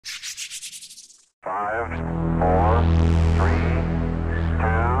5, 4, 3, 2,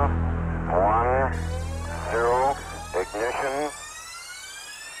 1, 0. Ignition.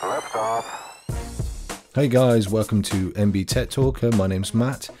 Liftoff. Hey guys, welcome to MB Tech Talker. My name's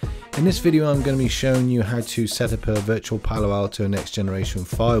Matt. In this video I'm going to be showing you how to set up a virtual Palo Alto next generation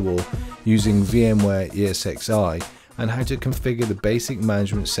firewall using VMware ESXi and how to configure the basic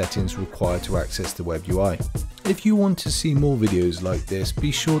management settings required to access the web UI. If you want to see more videos like this,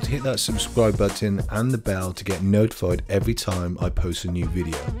 be sure to hit that subscribe button and the bell to get notified every time I post a new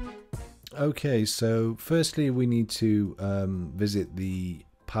video. Okay, so firstly we need to visit the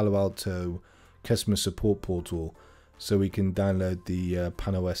Palo Alto customer support portal so we can download the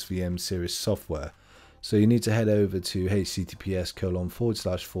Palo Alto VM-Series software. So you need to head over to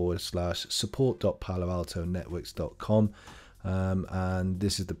https://support.paloaltonetworks.com and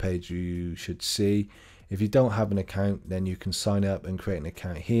this is the page you should see. If you don't have an account, then you can sign up and create an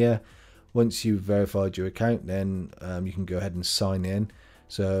account here. Once you've verified your account, then you can go ahead and sign in.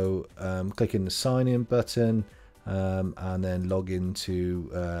 So click in the sign in button and then log into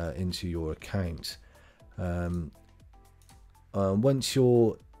your account. Once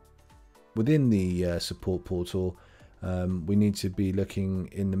you're within the support portal, we need to be looking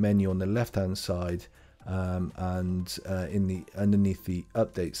in the menu on the left hand side and underneath the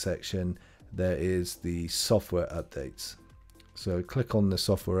update section there is the software updates. So click on the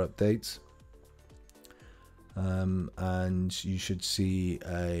software updates and you should see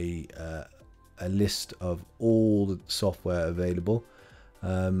a list of all the software available.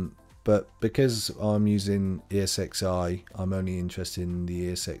 But because I'm using ESXi, I'm only interested in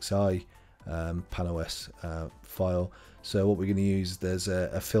the ESXi Palo Alto file. So what we're going to use, there's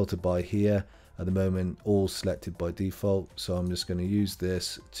a filter by here. At the moment, all selected by default. So I'm just going to use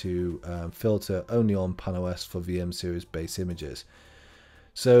this to filter only on Palo Alto for VM-Series base images.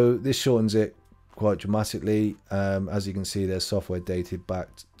 So this shortens it quite dramatically. As you can see, there's software dated back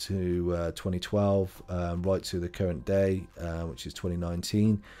to 2012 right to the current day, which is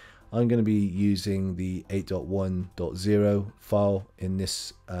 2019. I'm going to be using the 8.1.0 file in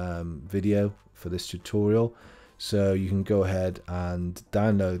this video for this tutorial. So you can go ahead and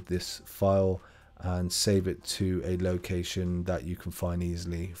download this file and save it to a location that you can find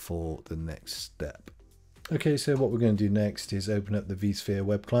easily for the next step. Okay, so what we're going to do next is open up the vSphere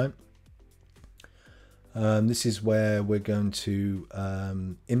web client. This is where we're going to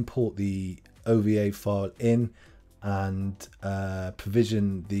import the OVA file in and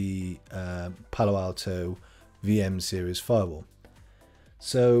provision the Palo Alto VM-Series Firewall.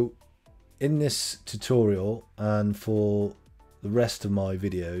 So in this tutorial and for the rest of my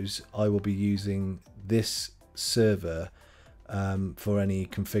videos, I will be using this server for any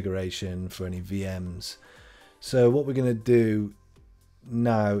configuration for any VMs. So what we're going to do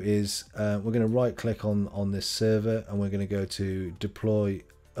now is we're going to right click on this server and we're going to go to deploy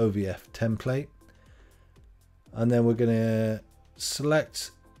OVF template. And then we're going to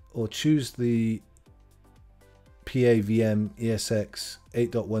select or choose the PAVM ESX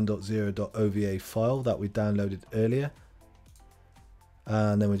 8.1.0.OVA file that we downloaded earlier.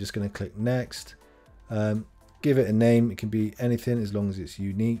 And then we're just going to click next. Give it a name. It can be anything as long as it's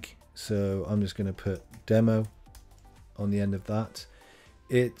unique. So I'm just going to put demo on the end of that.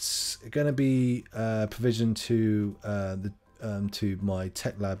 It's going to be provisioned to my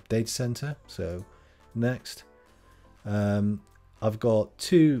Tech Lab data center. So next. I've got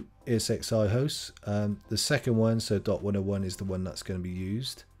two ESXi hosts. The second one, so .101, is the one that's going to be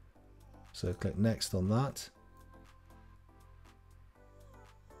used. So click next on that.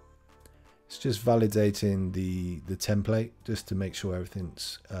 It's just validating the template just to make sure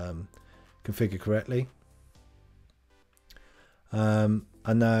everything's configured correctly. And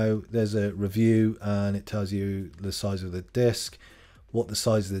now there's a review and it tells you the size of the disk, what the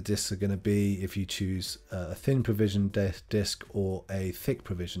size of the disks are going to be if you choose a thin provision disk or a thick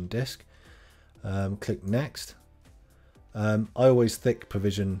provision disk. Click next. I always thick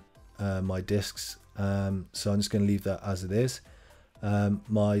provision my disks, so I'm just going to leave that as it is.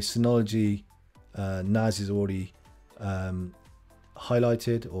 My Synology NAS is already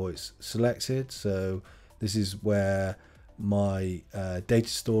highlighted or it's selected, so this is where my data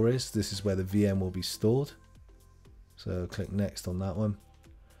store is. This is where the VM will be stored. So click next on that one.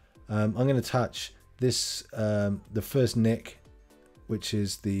 I'm going to attach this, the first NIC, which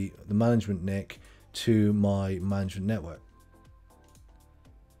is the management NIC, to my management network.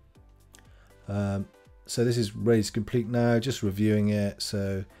 So this is ready to complete now, just reviewing it.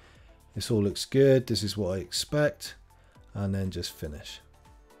 So this all looks good. This is what I expect, and then just finish.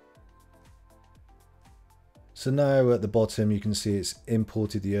 So now at the bottom, you can see it's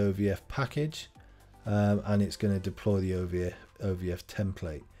imported the OVF package. and it's going to deploy the OVF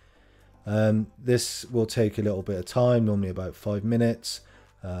template. This will take a little bit of time, normally about 5 minutes.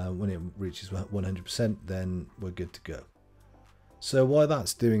 When it reaches 100%, then we're good to go. So while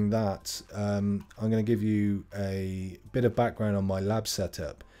that's doing that, I'm going to give you a bit of background on my lab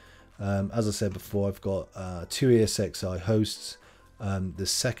setup. As I said before, I've got 2 ESXi hosts. The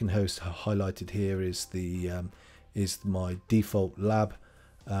second host highlighted here is my default lab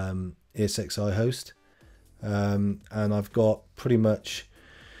ESXi host, and I've got pretty much,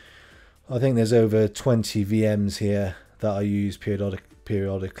 I think there's over 20 VMs here that I use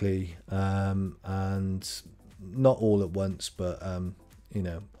periodically, and not all at once, but you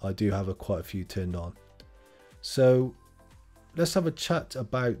know, I do have quite a few turned on. So let's have a chat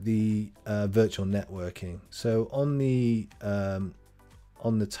about the virtual networking. So on the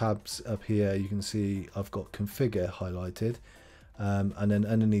tabs up here, you can see I've got configure highlighted, and then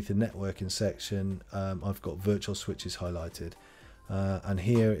underneath the networking section, I've got virtual switches highlighted, and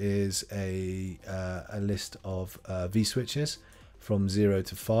here is a list of vSwitches from 0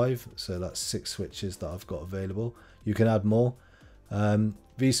 to 5, so that's 6 switches that I've got available. You can add more.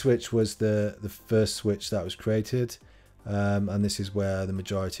 vSwitch was the first switch that was created, and this is where the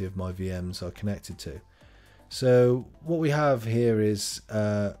majority of my VMs are connected to. So what we have here is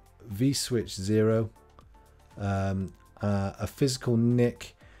vSwitch 0, a physical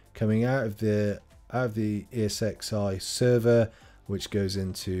NIC coming out of the ESXi server, which goes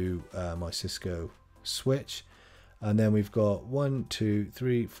into my Cisco switch, and then we've got 1, 2,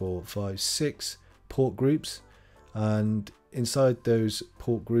 3, 4, 5, 6 port groups, and inside those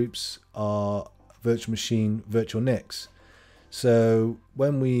port groups are virtual machine virtual NICs. So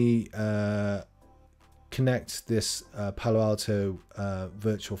when we connect this Palo Alto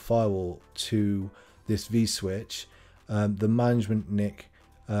virtual firewall to this vSwitch, the management NIC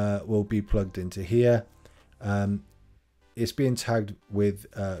will be plugged into here. It's being tagged with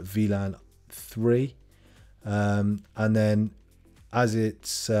VLAN 3, and then as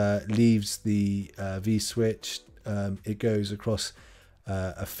it leaves the vSwitch, it goes across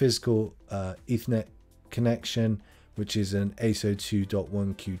a physical Ethernet connection, which is an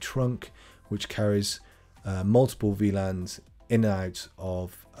ASO2.1Q trunk, which carries multiple VLANs in and out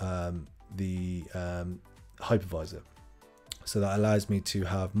of the hypervisor. So that allows me to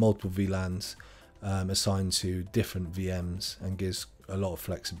have multiple VLANs assigned to different VMs and gives a lot of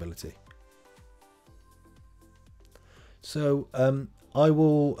flexibility. So I've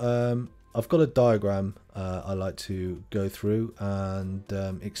got a diagram I like to go through and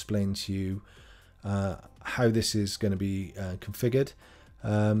explain to you how this is going to be configured,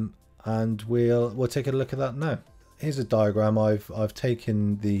 and we'll take a look at that now. Here's a diagram. I've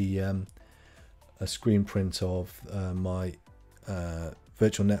taken a screen print of my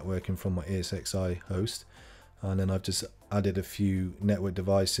virtual networking from my ESXi host, and then I've just added a few network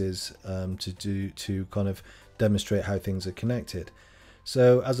devices to kind of demonstrate how things are connected.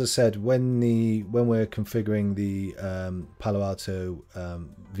 So as I said, when we're configuring the Palo Alto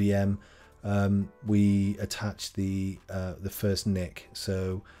VM, we attach the first NIC.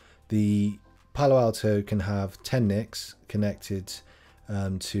 So the Palo Alto can have 10 NICs connected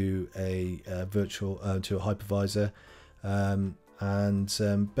to a virtual to a hypervisor, and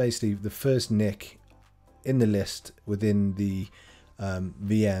basically the first NIC in the list within the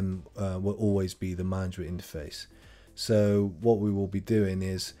VM will always be the management interface. So what we will be doing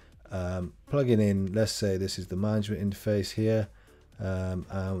is plugging in, let's say this is the management interface here,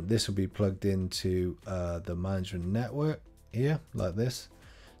 and this will be plugged into the management network here, like this.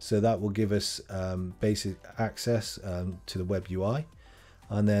 So that will give us basic access to the web UI,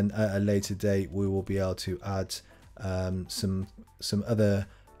 and then at a later date we will be able to add some other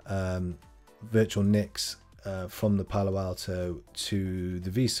virtual NICs from the Palo Alto to the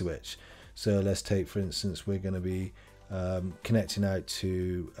vSwitch. So let's take, for instance, we're going to be connecting out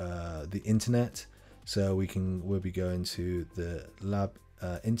to the internet. So we'll be going to the lab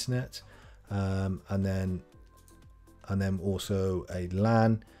internet, and then also a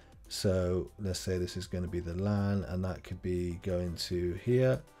LAN. So let's say this is going to be the LAN, and that could be going to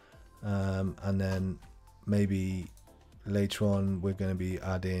here, and then maybe later on we're going to be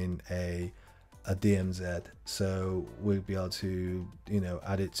adding a DMZ. So we'll be able to,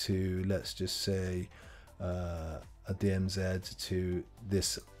 add it to, let's just say a DMZ to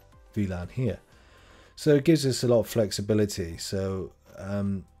this VLAN here. So it gives us a lot of flexibility. So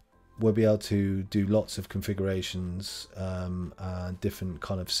we'll be able to do lots of configurations and different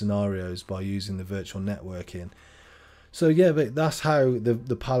kind of scenarios by using the virtual networking. So yeah, but that's how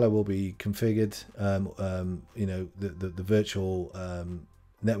the Palo will be configured. The virtual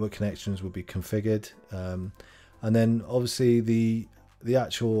network connections will be configured, and then obviously the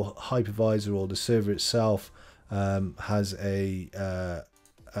actual hypervisor or the server itself has a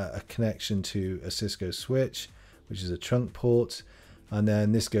connection to a Cisco switch, which is a trunk port, and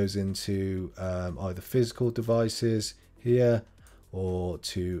then this goes into either physical devices here or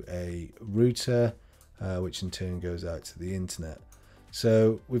to a router, which in turn goes out to the internet.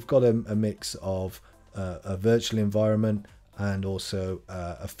 So we've got a mix of a virtual environment and also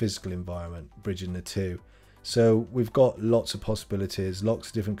a physical environment, bridging the two. So we've got lots of possibilities, lots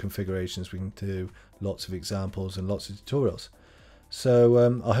of different configurations we can do, lots of examples and lots of tutorials.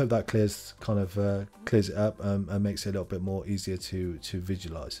 So I hope that clears it up and makes it a little bit more easier to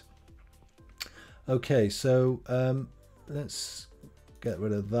visualize. Okay, so let's get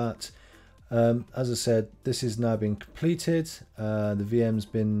rid of that. As I said, this is now been completed. The VM's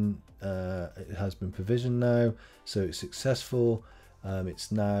been it has been provisioned now, so it's successful.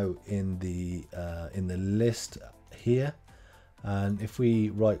 It's now in the list here, and if we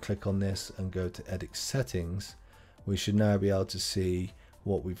right click on this and go to edit settings, we should now be able to see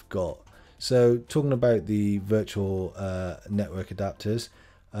what we've got. So talking about the virtual network adapters,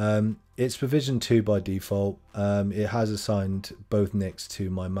 it's provisioned 2 by default. It has assigned both NICs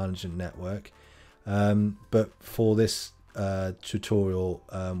to my management network, but for this tutorial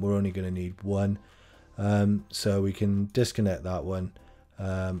we're only going to need one, so we can disconnect that one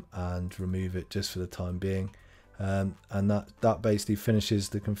and remove it just for the time being, and that basically finishes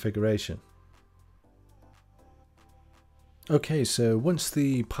the configuration. Okay, so once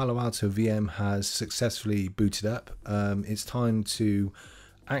the Palo Alto VM has successfully booted up, it's time to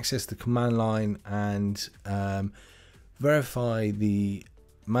access the command line and verify the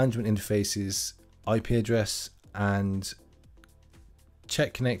management interface's IP address and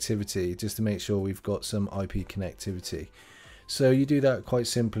check connectivity just to make sure we've got some IP connectivity. So you do that quite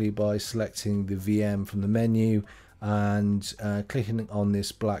simply by selecting the VM from the menu and clicking on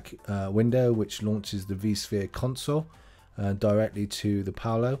this black window which launches the vSphere console directly to the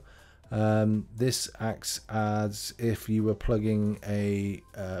Palo. This acts as if you were plugging a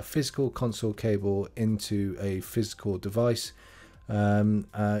physical console cable into a physical device.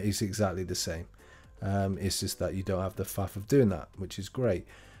 It's exactly the same. It's just that you don't have the faff of doing that, which is great.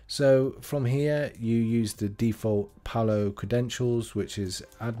 So from here you use the default Palo credentials, which is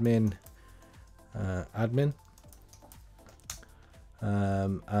admin,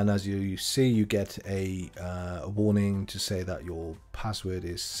 and as you see, you get a warning to say that your password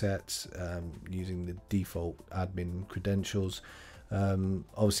is set using the default admin credentials.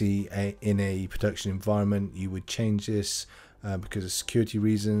 Obviously in a production environment you would change this because of security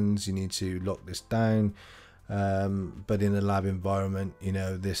reasons. You need to lock this down, but in a lab environment, you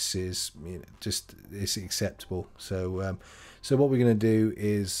know, this is, you know, just, it's acceptable. So so what we're going to do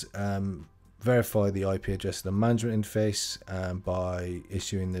is verify the IP address of the management interface by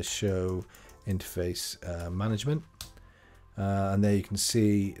issuing the show interface management, and there you can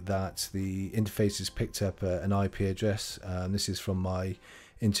see that the interface has picked up an IP address. This is from my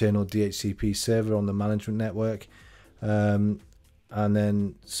internal DHCP server on the management network, and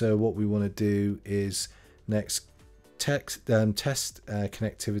then so what we want to do is next test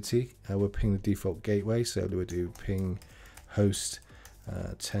connectivity. We'll ping the default gateway, so we'll do ping host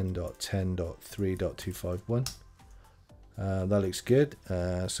 10.10.3.251. That looks good,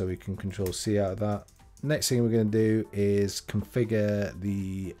 so we can control C out of that. Next thing we're going to do is configure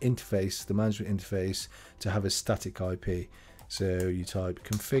the interface, the management interface, to have a static IP. So you type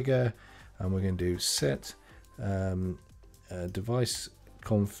configure and we're going to do set device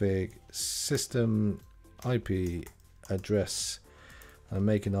config system IP address, and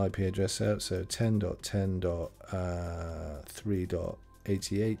make an IP address out, so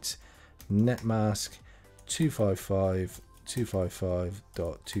 10.10.3.88 net mask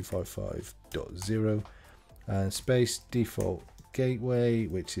 255.255.255.0 and space default gateway,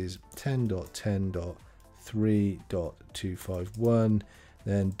 which is 10.10.3.251,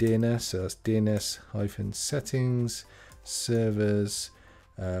 then DNS, so that's DNS hyphen settings servers,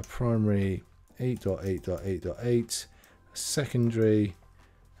 primary 8.8.8.8, secondary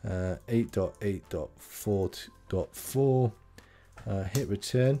 8.8.4.4, hit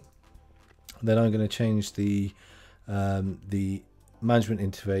return. Then I'm going to change the management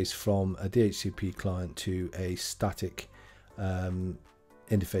interface from a DHCP client to a static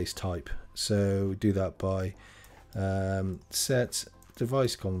interface type. So do that by set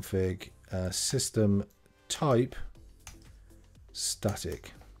device config system type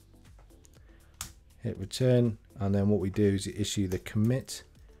static, hit return, and then what we do is issue the commit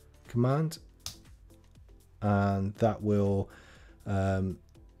command, and that will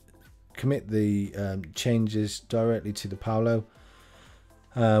commit the changes directly to the Palo.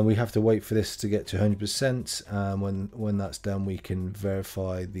 We have to wait for this to get to 100%, and when that's done, we can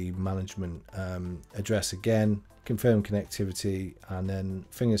verify the management address again, confirm connectivity, and then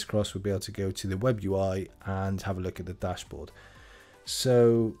fingers crossed we'll be able to go to the web UI and have a look at the dashboard.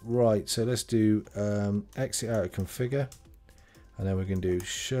 So right, so let's do exit out of configure, and then we're going to do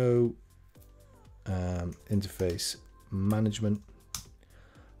show interface management.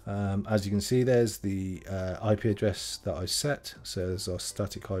 As you can see, there's the IP address that I set, so there's our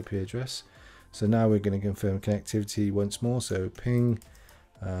static IP address. So now we're going to confirm connectivity once more, so ping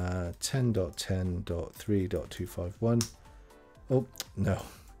 10.10.3.251. oh no,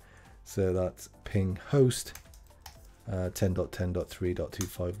 so that's ping host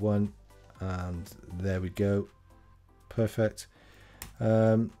 10.10.3.251, and there we go, perfect.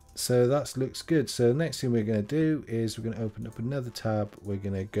 So that looks good. So the next thing we're going to do is we're going to open up another tab. We're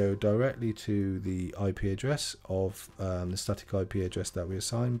going to go directly to the IP address of the static IP address that we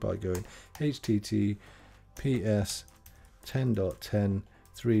assigned by going https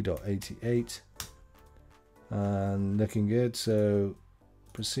 10.10.3.88, and looking good. So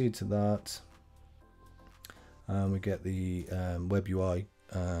proceed to that, and we get the web UI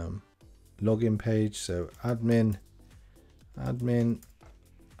login page. So admin,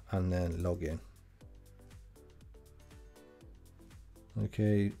 and then login.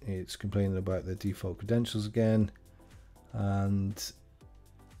 Okay, it's complaining about the default credentials again, and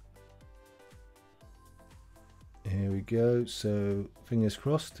here we go. So fingers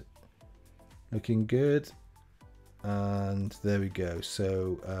crossed, looking good, and there we go.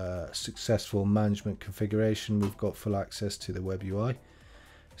 So successful management configuration. We've got full access to the web UI.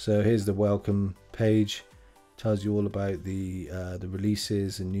 So here's the welcome page. Tells you all about the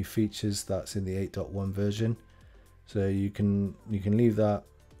releases and new features that's in the 8.1 version. So you can leave that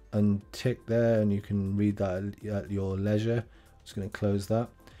unticked there, and you can read that at your leisure. I'm just going to close that.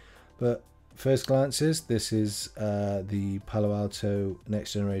 But first glances, this is the Palo Alto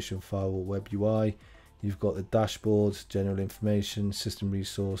next generation firewall web UI. You've got the dashboard, general information, system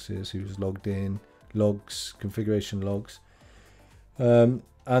resources, who's logged in, logs, configuration logs.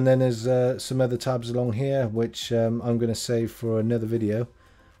 And then there's some other tabs along here, which I'm going to save for another video.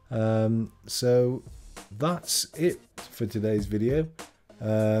 So that's it for today's video.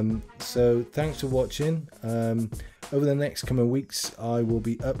 So thanks for watching. Over the next coming weeks, I will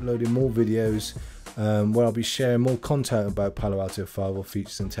be uploading more videos where I'll be sharing more content about Palo Alto Firewall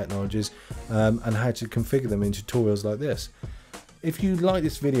features and technologies, and how to configure them in tutorials like this. If you like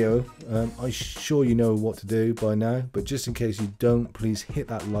this video, I'm sure you know what to do by now, but just in case you don't, please hit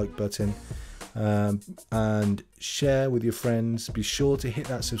that like button and share with your friends. Be sure to hit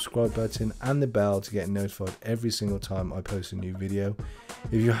that subscribe button and the bell to get notified every single time I post a new video.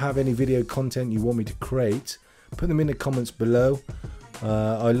 If you have any video content you want me to create, put them in the comments below.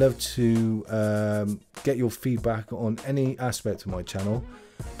 I love to get your feedback on any aspect of my channel.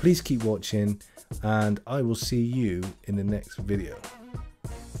 Please keep watching, and I will see you in the next video.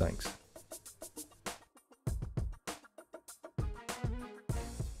 Thanks.